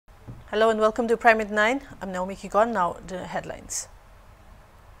Hello and welcome to Prime at 9. I'm Naomi Kikon. Now the headlines.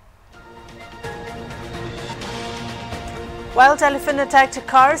 Wild elephant attacked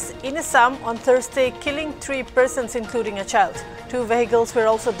cars in Assam on Thursday, killing 3 persons including a child. 2 vehicles were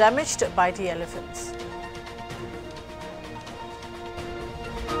also damaged by the elephants.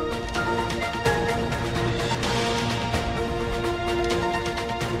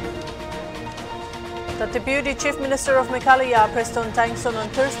 The Deputy Chief Minister of Meghalaya, Preston Tangson, on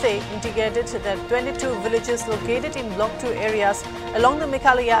Thursday indicated that 22 villages located in Block 2 areas along the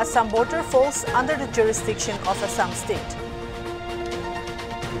Meghalaya-Assam border falls under the jurisdiction of Assam State.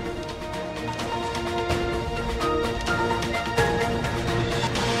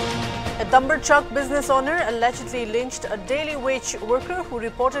 A dumper truck business owner allegedly lynched a daily wage worker who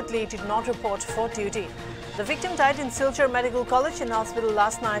reportedly did not report for duty. The victim died in Silchar Medical College and Hospital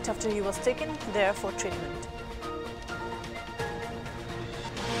last night after he was taken there for treatment.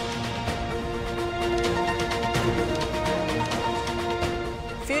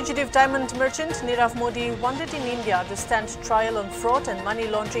 Fugitive diamond merchant Nirav Modi, wanted in India to stand trial on fraud and money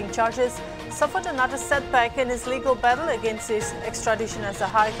laundering charges, suffered another setback in his legal battle against his extradition as the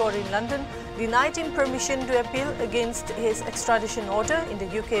High Court in London denied him permission to appeal against his extradition order in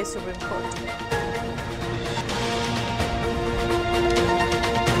the UK Supreme Court.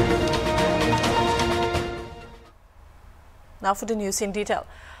 Now for the news in detail.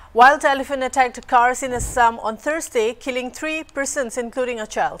 Wild elephant attacked cars in Assam on Thursday, killing 3 persons including a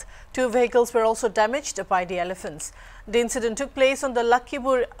child. 2 vehicles were also damaged by the elephants. The incident took place on the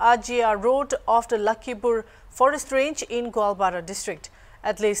Lakhipur-Ajia road of the Lakhipur forest range in Gwalbara district.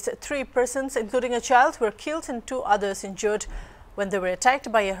 At least 3 persons including a child were killed and 2 others injured when they were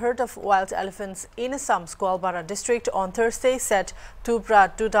attacked by a herd of wild elephants in Assam's Gwalbara district on Thursday, said Tubra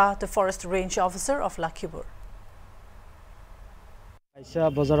Duda, the forest range officer of Lakhipur.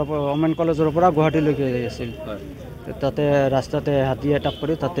 বজাৰৰ পৰা women কলেজৰ পৰা গুৱাহাটীলৈকে আছিল তাতে ৰাস্তাতে হাতী attack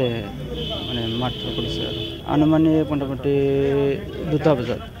কৰি তাতে মানে মাৰধৰ কৰিছে আনুমানিক মোটামুটি 2টা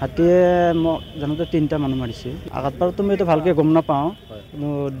বজাত হাতীয়ে জানোতে 3টা মানুহ মাৰিছে আঘাতপাৰত তুমি এটা ভালকে গম নাপাওঁ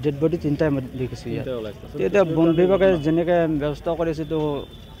ডেড বডি 3টা দেখিছো এতিয়া বন বিভাগে যেনেকে ব্যৱস্থা কৰিছে তো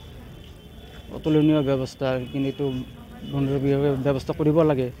অতুলনীয় ব্যৱস্থা কিন্তু বন বিভাগে ব্যৱস্থা কৰিব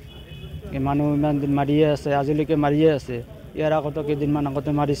লাগে মানুহ ইমান দিন মাৰিয়ে আছে আজিলৈকে মাৰিয়ে আছে ইয়াৰ আগতে কেইদিনমান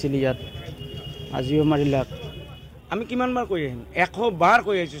আগতে মাৰিছিল ইয়াত আজিও মাৰিলাক আমি কিমানবাৰ কৈ আহিম 100 বাৰ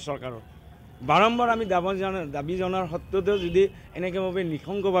কৈ আহিছো চৰকাৰক বাৰম্বাৰ আমি দাবী জনাৰ সত্ত্বেও যদি এনেকৈভাৱে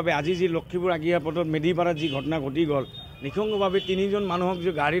নিখংগভাৱে আজি যি লক্ষীপুৰ আগিয়া পথত মেডিপাৰাত যি ঘটনা ঘটি গ'ল নিখংগভাৱে 3জন মানুহক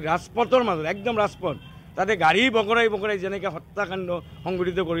যে গাড়ী ৰাজপথৰ মাজত একদম ৰাজপথ তাতে গাড়ী বকৰাই যেনেকৈ হত্যাকাণ্ড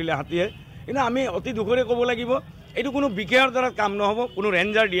সংঘটিত কৰিলে হাতীয়ে কিন্তু আমি অতি দুখৰে ক'ব লাগিব এইটো কোনো বিকেৰ দ্বাৰা কাম নহ'ব কোনো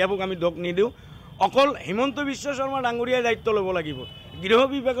ৰেঞ্জাৰ দিয়াবক আমি দক নিদিওঁ অকল হিমন্ত বিশ্ব শৰ্মা ডাঙৰীয়াই দায়িত্ব ল'ব লাগিব গৃহ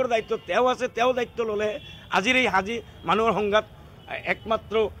বিভাগৰ দায়িত্ব তেওঁ আছে তেওঁ দায়িত্ব ল'লে আজিৰ এই হাজি মানুহৰ সংঘাত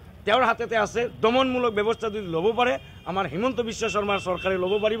একমাত্ৰ তেওঁৰ হাততে আছে দমনমূলক ব্যৱস্থা যদি ল'ব পাৰে আমাৰ হিমন্ত বিশ্ব শৰ্মাৰ চৰকাৰে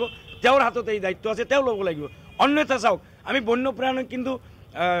ল'ব পাৰিব তেওঁৰ হাততে এই দায়িত্ব আছে তেওঁ ল'ব লাগিব অন্যথা চাওক আমি বন্যপ্ৰাণীক কিন্তু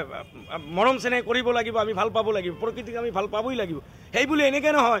মৰম চেনেহ কৰিব লাগিব আমি ভাল পাব লাগিব প্ৰকৃতিক আমি ভাল পাবই লাগিব সেই বুলি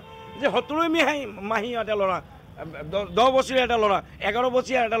এনেকৈ নহয় যে 17 মাহী এটা ল'ৰা 10 বছৰীয়া এটা ল'ৰা 11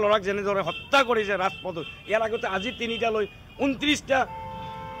 বছৰীয়া এটা ল'ৰাক যেনেদৰে হত্যা কৰিছে ৰাজপথত ইয়াৰ আগতে আজি 3টা লৈ 29টা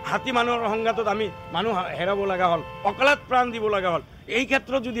হাতী মানুহৰ সংঘাতত আমি মানুহ হেৰাব লগা হ'ল অকালত প্ৰাণ দিব লগা হ'ল এই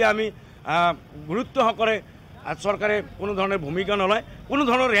ক্ষেত্ৰত যদি আমি গুৰুত্ব সহকাৰে চৰকাৰে কোনো ধৰণৰ ভূমিকা নলয় কোনো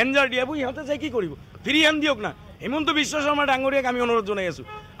ধৰণৰ ৰেঞ্জাৰ দিয়াব ইহঁতে যাই কি কৰিব ফ্ৰী হেণ্ড দিয়ক না হিমন্ত বিশ্ব শৰ্মা ডাঙৰীয়াক আমি অনুৰোধ জনাই আছোঁ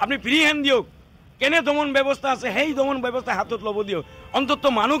আপুনি ফ্ৰী হেণ্ড দিয়ক কেনে দমন ব্যৱস্থা আছে সেই দমন ব্যৱস্থা হাতত ল'ব দিয়ক অন্তত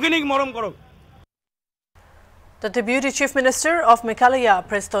মানুহখিনিক মৰম কৰক The Deputy Chief Minister of Meghalaya,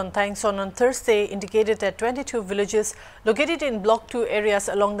 Preston Tangson, on Thursday indicated that 22 villages located in Block 2 areas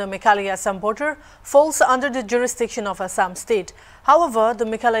along the Meghalaya-Assam border falls under the jurisdiction of Assam State. However, the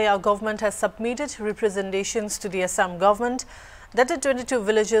Meghalaya government has submitted representations to the Assam government that the 22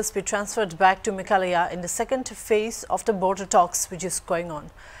 villages be transferred back to Meghalaya in the second phase of the border talks which is going on.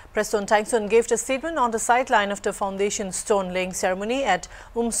 Preston Tangson gave a statement on the sideline of the foundation stone laying ceremony at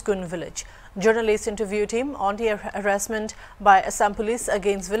Umskun village. Journalists interviewed him on the harassment by Assam police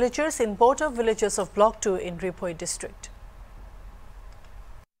against villagers in border villages of Block 2 in Ripoi district.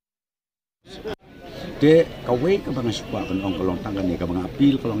 Te kawai ka bang sukwa kan ong kolong tangkan ni ka bang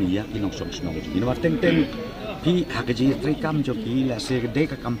apil kolong iya kinong song snong ji no teng teng pi hakaji tri kam jo ki la se de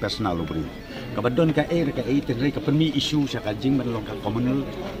ka kam personal lo bri ka badon ka te re ka permi issue sa ka jing ban long ka communal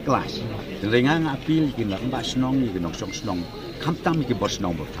class rengang apil kin la ba snong ni kinong song snong kam tam ki bos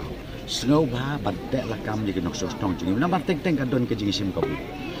snong bo tau snow ba badde la kam ni kinong song snong ji na ba teng teng ka don ka jing sim ka bu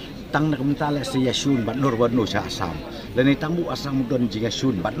tang na kum ta la se yasun ba nor wa no sa asam Lani tamu asam don jinga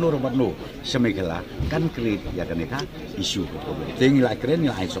sun batno semekala kan create ya kan eka isu ko. Tengi la keren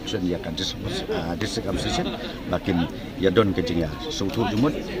ya instruction ya kan discussion bakin ya don ke jinga sutu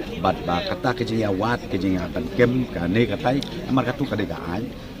jumut bat ba kata ke jinga wat ke jinga kan kem ka ne katai amar katu ka dega ai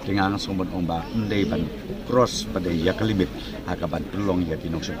dengan sombon omba ndai ban cross pada ya kalimit akaban pelong ya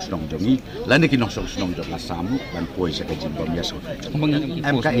kinong snong jongi lani kinong snong jong samu ban poi sa kajin bom ya so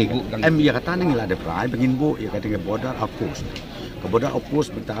em ya kata ni la de prai bangin bo ya kata border outpost ke border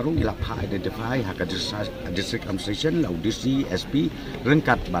outpost bertarung ila pa identify hak district administration laudisi SP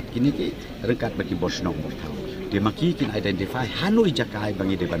rengkat bat kini ki rengkat bagi bos nong bertau dia maki kin identify hanoi jakai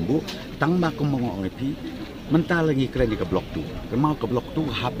bangi de ban bo tang ma ko mong pi mental lagi keren di ke blok tu kemau ke blok tu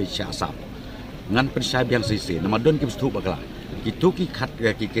habis syasam ngan persai yang sisi nama don ke stu bagla kitu ki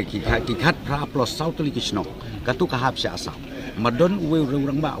khat pra plus south li kisno katu ka hab syasam madon we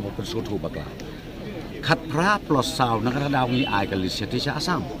urang ba wa persutu bagla khat pra plus south nagara dawi ai ka lis ti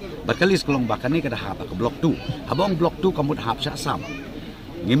syasam bakalis kolong bakani kada hab ke blok tu abong blok tu kamut hab syasam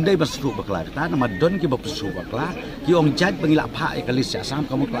ngimdai basru bagla ta nama don ki bapsu bagla ki ong jaj bangila pha ai ka lis syasam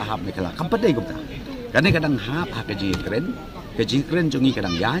kamut la hab mekala kampadai gumta kadang hap kejing keren jongi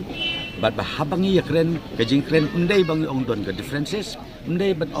kadang ya, bat bahabangi ya keren kejing keren undai bangi ong don ke differences,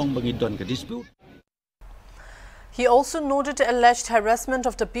 undai bat ong bangi don ke dispute. He also noted alleged harassment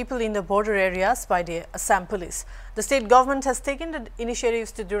of the people in the border areas by the Assam police. The state government has taken the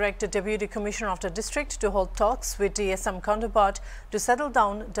initiatives to direct the Deputy Commissioner of the district to hold talks with the Assam counterpart to settle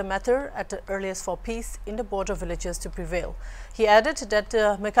down the matter at the earliest for peace in the border villages to prevail. He added that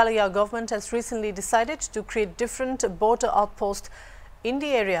the Meghalaya government has recently decided to create different border outposts in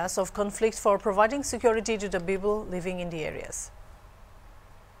the areas of conflict for providing security to the people living in the areas.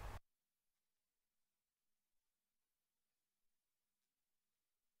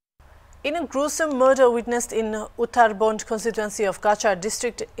 In a gruesome murder witnessed in Uttarbond constituency of Kachar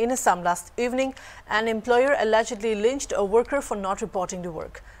district in Assam last evening, an employer allegedly lynched a worker for not reporting to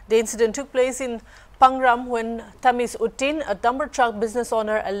work. The incident took place in Pangram when Tamis Uddin, a dumper truck business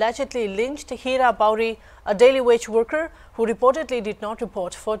owner, allegedly lynched Hira Bauri, a daily wage worker who reportedly did not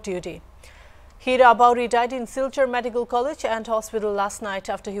report for duty. Hira Bauri died in Silchar Medical College and Hospital last night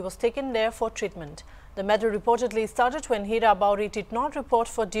after he was taken there for treatment. The matter reportedly started when Hira Bauri did not report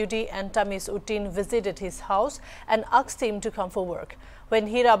for duty and Tamis Uddin visited his house and asked him to come for work. When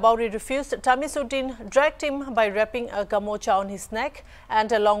Hira Bauri refused, Tamis Uddin dragged him by wrapping a gamocha on his neck, and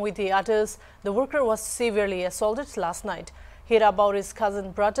along with the others, the worker was severely assaulted last night. Hira Bauri's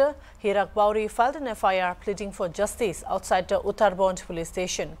cousin brother, Hirak Bauri, filed an FIR pleading for justice outside the Uttarbond police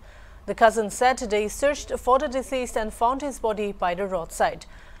station. The cousin said they searched for the deceased and found his body by the roadside.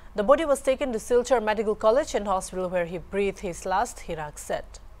 The body was taken to Silchar Medical College and Hospital where he breathed his last, Hirak said.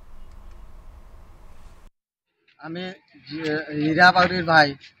 আমি হীরা বাউরির ভাই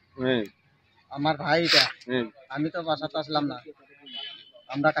আমার ভাই এটা আমি তো বাসাতে আসলাম না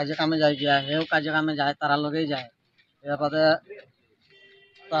আমরা কাজে কামে যাই গিয়া হেও কাজে কামে যায় তারা লগেই যায় এরপরে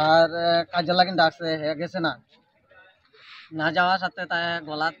তার কাজে লাগিন ডাকছে হে গেছে না না যাওয়ার সাথে তাই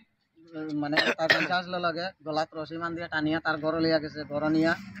গলাত মানে তার পঞ্চাশ আসলে লগে গলাত রশি মান দিয়ে টানিয়া তার ঘর লিয়া গেছে ঘর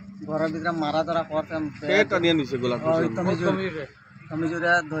নিয়া ঘরের ভিতরে মারা ধরা পড়তে টানিয়া নিছে গলা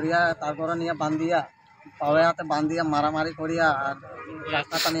তমিজুরে ধরিয়া তার ঘর নিয়ে বান্ধিয়া পাওয়া হাতে বান্ধিয়া মারামারি করিয়া আর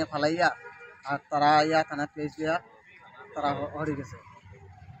রাস্তা টানিয়ে ফালাইয়া আর তারা ইয়া থানা পেয়েছ দিয়া তারা হরি গেছে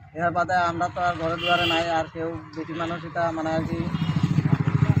এর বাদে আমরা তো আর ঘরে দুয়ারে নাই আর কেউ বেটি মানুষ এটা মানে আর কি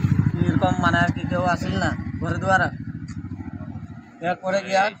এরকম মানে আর কি কেউ আসিল না ঘরে দুয়ারে এরপরে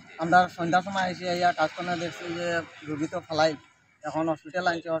গিয়া আমরা সন্ধ্যার সময় এসে ইয়া কাজ করে দেখছি যে রোগী তো ফালাই এখন হসপিটাল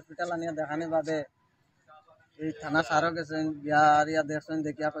আনছে হসপিটাল আনিয়ে দেখানি বাদে এই থানা সারও গেছেন গিয়া আর ইয়া দেখছেন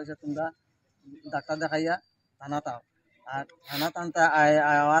দেখিয়া কইছে তোমরা ডাক্তার দেখাইয়া থানা তাও আর থানা টানতে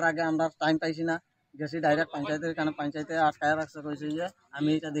আওয়ার আগে আমরা টাইম পাইছি না গেছি ডাইরেক্ট পঞ্চায়েতের কারণে পঞ্চায়েতে আটকায় রাখছে কইছে যে আমি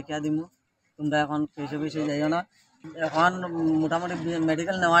এটা দেখিয়া দিমু তোমরা এখন পেছে যাইও না এখন মোটামুটি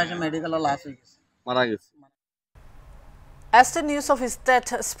মেডিকেল নেওয়া হয়েছে মেডিকেলও লাশ হয়ে গেছে মারা গেছে As the news of his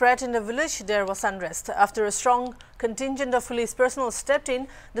death spread in the village, there was unrest. After a strong contingent of police personnel stepped in,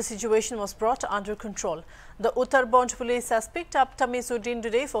 the situation was brought under control. The Uttarbond police has picked up Tamis Uddin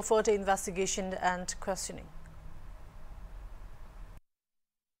today for further investigation and questioning.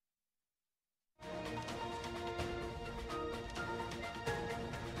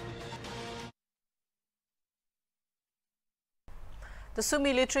 The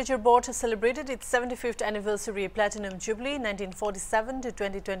Sumi Literature Board celebrated its 75th anniversary Platinum Jubilee 1947 to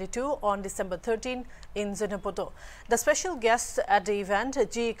 2022 on December 13 in Zunhapoto. The special guests at the event,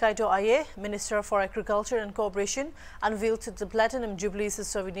 G. Kaito Aye, Minister for Agriculture and Cooperation, unveiled the Platinum Jubilee's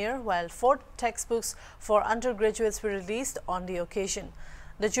souvenir, while 4 textbooks for undergraduates were released on the occasion.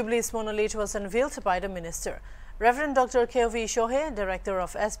 The Jubilee's monolith was unveiled by the Minister. Reverend Dr. K.V. Shohe, Director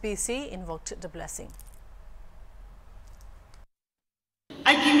of SBC, invoked the blessing.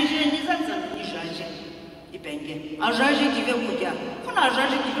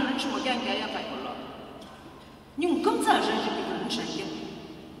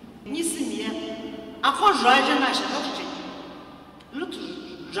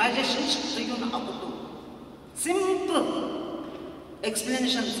 Simple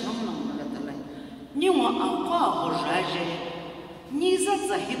explanation is not Niwa akwa horaje niza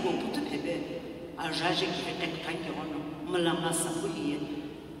za hibo putu pebe araje kifekan kange wono malama sabuhiye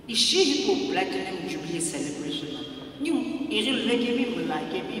ishi hibo Platinum Jubilee celebration niu iril legemi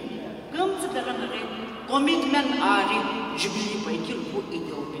mulagemi gamts daganare commitment ari Jubilee paikil bu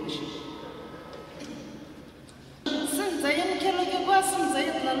ego benshi sanzayam kelo ke kwa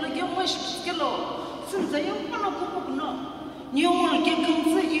sanzayat la lage mosh kelo sanzayam kono kukuno Nyomol ke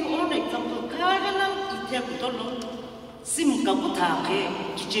kumse I on example kaganam ite kutolo sim kabuta ke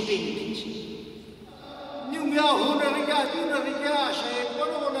kichebe nichi Nyumya hona riga tuna riga shay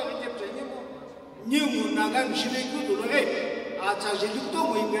kono na riga tnyimo nyumu naga mshire kudu re acha jeduto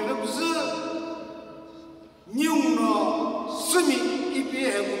mo ibere buzu nyumno sumi ibi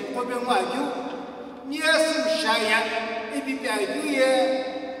he ko be maju nyesim shaya ibi bi ayuye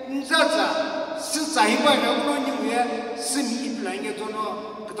nzaza Since I went on New Year, Simi Blanket on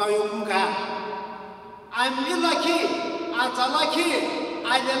Katayomuka. I'm lucky, I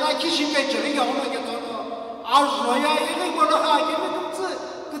like she made Jerry on the Gatono. Roya, everyone I give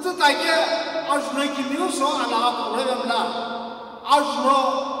it to the idea. I was making you so allowed to live la. I was no,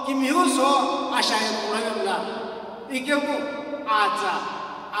 give you so, I shall live la. Ikamu,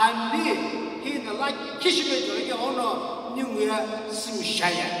 I'm big, he like Kishime Jerry on New Year, Sim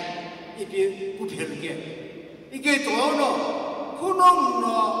Shire. 이게 구별게 이게 도노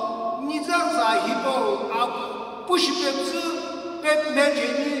쿠노노 니자자 히보 아 부시베스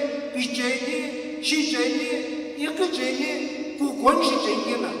베메제니 비제니 시제니 이크제니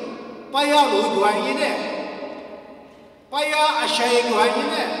구권시제니나 바야로 요아이네 바야 아샤이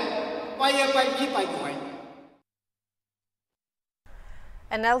요아이네 바야 발기 바이고아이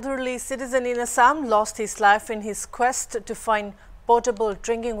An elderly citizen in Assam lost his life in his quest to find potable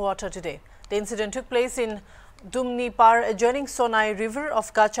drinking water today. The incident took place in Dumni Par, adjoining Sonai River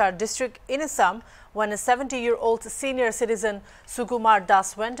of Kachar district in Assam, when a 70-year-old senior citizen Sukumar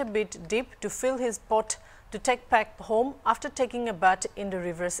Das went a bit deep to fill his pot to take back home after taking a bath in the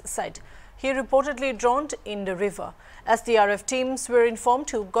river's side. He reportedly drowned in the river. SDRF teams were informed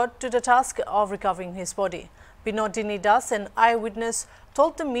who got to the task of recovering his body. Binodini Das, an eyewitness,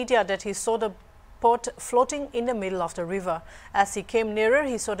 told the media that he saw the pot floating in the middle of the river. As he came nearer,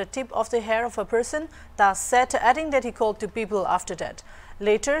 he saw the tip of the hair of a person, Das said, adding that he called to people after that.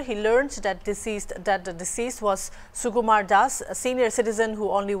 Later, he learned that the deceased was Sukumar Das, a senior citizen who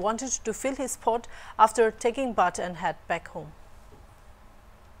only wanted to fill his pot after taking bath and head back home.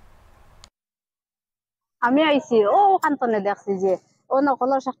 আমি আইছি ও কান্তনে দেখছি যে ও ন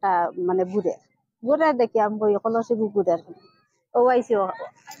কলস একটা মানে বুড়ে দেখি আমি বই কলসে বুড়ে ও আইছি ও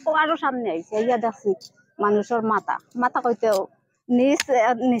আরো সামনে আইছে ইয়া দেখছি মানুষের মাথা কইতেও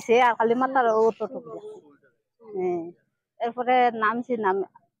নিচে আর খালি মাথার ওটটুক দেখছি এরপরে নামছি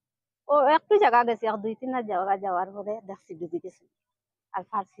ও একটু জায়গা গেছি 2-3 জায়গা যাওয়ার পরে দেখছি ডুবে গেছে আর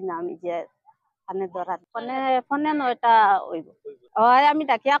পারছি না আমি যে কানে ধরার ফোনে নয়টা হইব আমি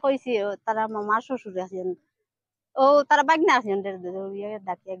ডাকিয়া কইছি তারা মামার শ্বশুর আছেন ও তারা বাগনা আছেন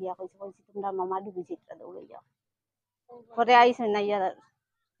ডাকিয়া গিয়া কইছি তোমরা মামা ডুবেছে দৌড়ে যাও পরে আইছে না ইয়া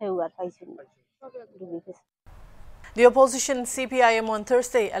হেউয়ার পাইছেন ডুবে গেছে The opposition CPIM on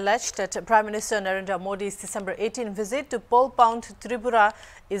Thursday alleged that Prime Minister Narendra Modi's December 18 visit to Pole Pound, Tripura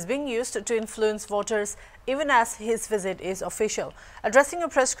is being used to influence voters even as his visit is official. Addressing a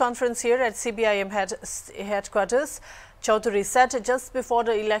press conference here at CPIM headquarters, Chaudhary said just before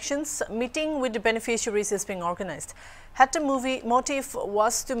the elections, meeting with the beneficiaries is being organized. Had the motive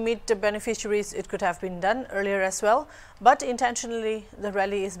was to meet the beneficiaries, it could have been done earlier as well, but intentionally the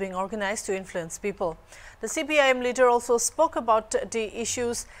rally is being organized to influence people. The CPIM leader also spoke about the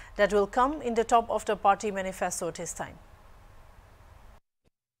issues that will come in the top of the party manifesto this time.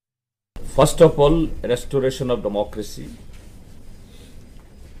 First of all, restoration of democracy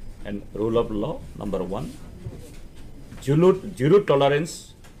and rule of law, number one. zero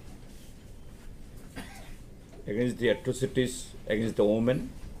tolerance against the atrocities against the women.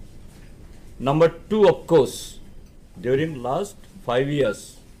 Number 2, of course, during last 5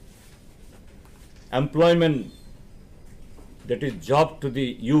 years, employment, that is job to the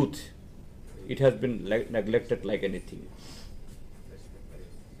youth, it has been neglected like anything.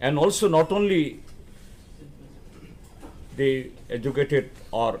 And also not only the educated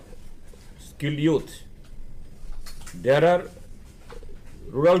or skilled youth, there are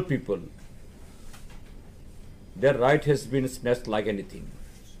rural people, their right has been snatched like anything.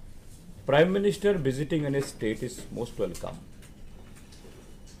 Prime Minister visiting any state is most welcome.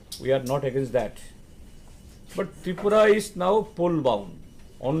 We are not against that. But Tripura is now poll bound.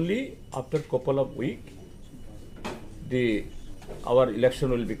 Only after a couple of weeks, our election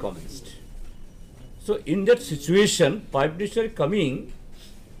will be commenced. So in that situation, Prime Minister coming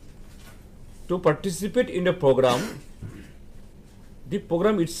to participate in a program. The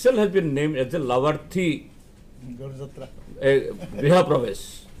program itself has been named as the Lavarthi Griha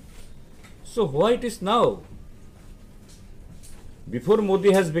Pravesh. So why it is now? Before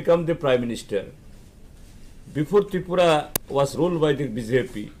Modi has become the Prime Minister, before Tripura was ruled by the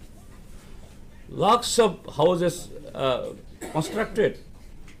BJP, lakhs of houses constructed.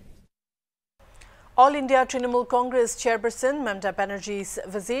 All India Trinamool Congress Chairperson Mamata Banerjee's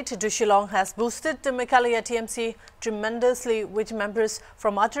visit to Shillong has boosted the Meghalaya TMC tremendously, with members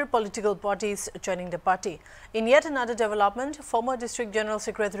from other political parties joining the party. In yet another development, former District General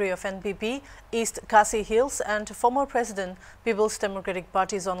Secretary of NPP East Khasi Hills and former President People's Democratic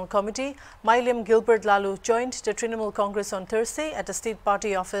Party Zonal Committee Mailim Gilbert Lalu joined the Trinamool Congress on Thursday at the State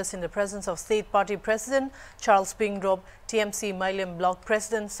Party office in the presence of State Party President Charles Pingrob, TMC Mailim Block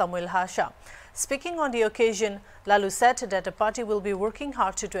President Samuel Hasha. Speaking on the occasion, Lalu said that the party will be working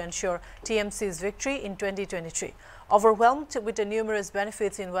hard to ensure TMC's victory in 2023. Overwhelmed with the numerous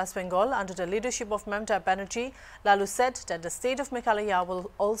benefits in West Bengal under the leadership of Mamata Banerjee, Lalu said that the state of Meghalaya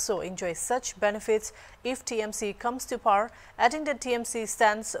will also enjoy such benefits if TMC comes to power, adding that TMC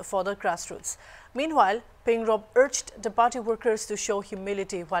stands for the grassroots. Meanwhile, Pingrob urged the party workers to show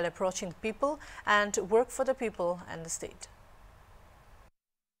humility while approaching people and work for the people and the state.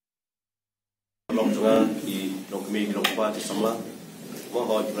 Long juga di kami di Lokpa di Samla,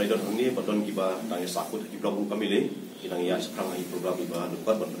 mohon rider ini beton kita tanya sakut di blog kami le, kita ya sekarang ini program kita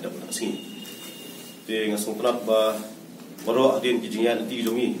lupa berpendapat sini. Di ngasung tenat baru adin kijingnya nanti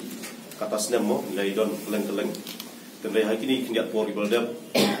jongi kata senam mo nilai don keleng-keleng. Tendai hari ini kinjat por di baldap,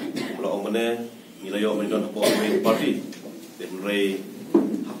 kalau orang mana nilai orang don por di parti, dan nilai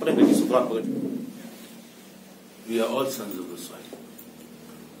apa yang kita surat. We are all sons of the soil.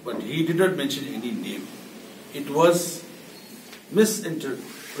 But he did not mention any name. It was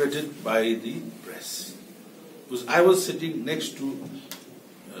misinterpreted by the press. Because I was sitting next to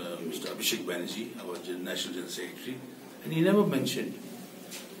Mr. Abhishek Banerjee, our National General Secretary, and he never mentioned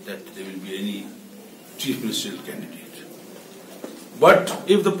that there will be any chief ministerial candidate. But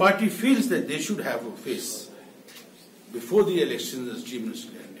if the party feels that they should have a face before the elections as chief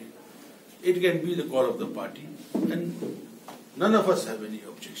ministerial candidate, it can be the call of the party, and none of us have any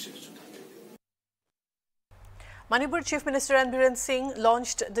objections to that. Manipur Chief Minister N. Biren Singh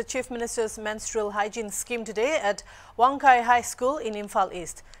launched the Chief Minister's menstrual hygiene scheme today at Wangkai High School in Imphal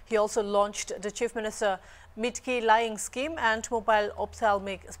East. He also launched the Chief Minister Mitki Lying Scheme and Mobile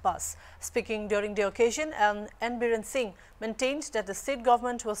Ophthalmic Bus. Speaking during the occasion, N. Biren Singh maintained that the state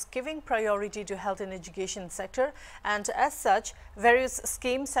government was giving priority to health and education sector, and as such, various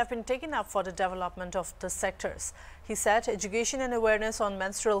schemes have been taken up for the development of the sectors. He said education and awareness on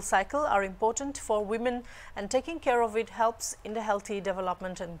menstrual cycle are important for women, and taking care of it helps in the healthy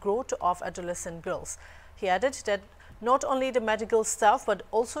development and growth of adolescent girls. He added that not only the medical staff but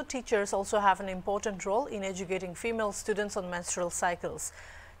also teachers also have an important role in educating female students on menstrual cycles.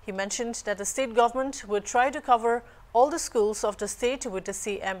 He mentioned that the state government would try to cover all the schools of the state with the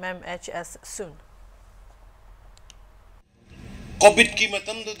CMMHS soon. COVID ki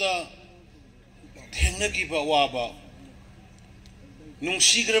matam da thengna ki ba wa ba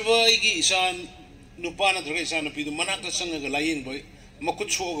nungsi graba igi isan nupa na thre isan pi du manak sanga ga layeng boy makut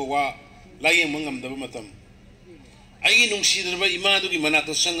cho ga wa layeng mangam da matam ai nungsi graba ima du gi manak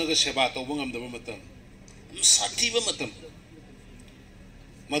sanga ga seba to bangam da matam sati ba matam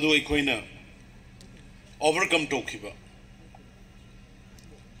madu ikoina overcome to kiba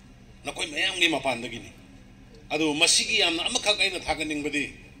na koi mayam gi mapan da gi ni adu masigi yamna amakha kaina thaganing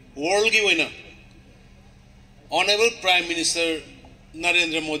badi world gi waina Honorable Prime Minister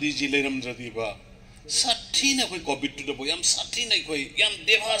Narendra Modi ji leiramdradi ba sati na koi COVID to the boy am sati na koi yam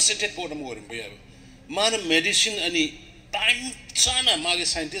devastated for the more ba man medicine ani time chana magi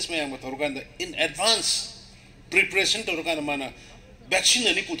scientist may ang maturuganda in advance preparation turuganda mana vaccine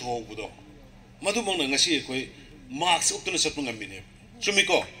ani putho budo madu mong ngasi ko marks up to sa pungamine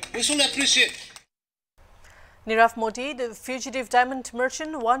sumiko we should appreciate. Nirav Modi, the fugitive diamond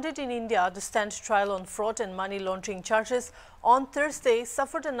merchant wanted in India to stand trial on fraud and money laundering charges, on Thursday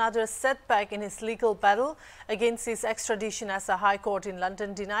suffered another setback in his legal battle against his extradition as a High Court in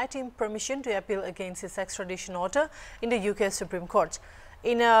London denied him permission to appeal against his extradition order in the UK Supreme Court.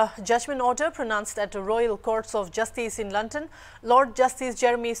 In a judgment order pronounced at the Royal Courts of Justice in London, Lord Justice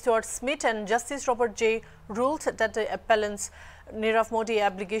Jeremy Stuart Smith and Justice Robert J. ruled that the appellant's Nirav Modi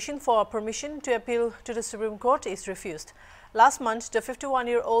application for permission to appeal to the Supreme Court is refused. Last month, the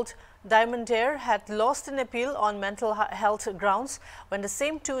 51-year-old diamondaire had lost an appeal on mental health grounds when the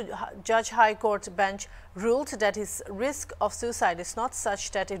same two-judge High Court bench ruled that his risk of suicide is not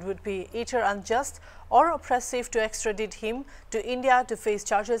such that it would be either unjust or oppressive to extradite him to India to face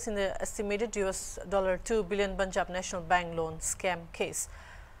charges in the estimated $2 billion Punjab National Bank loan scam case.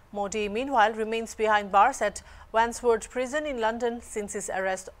 Modi, meanwhile, remains behind bars at Wandsworth Prison in London since his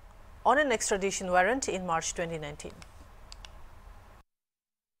arrest on an extradition warrant in March 2019.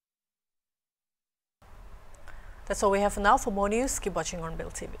 That's all we have for now. For more news, keep watching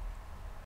HornbillTV.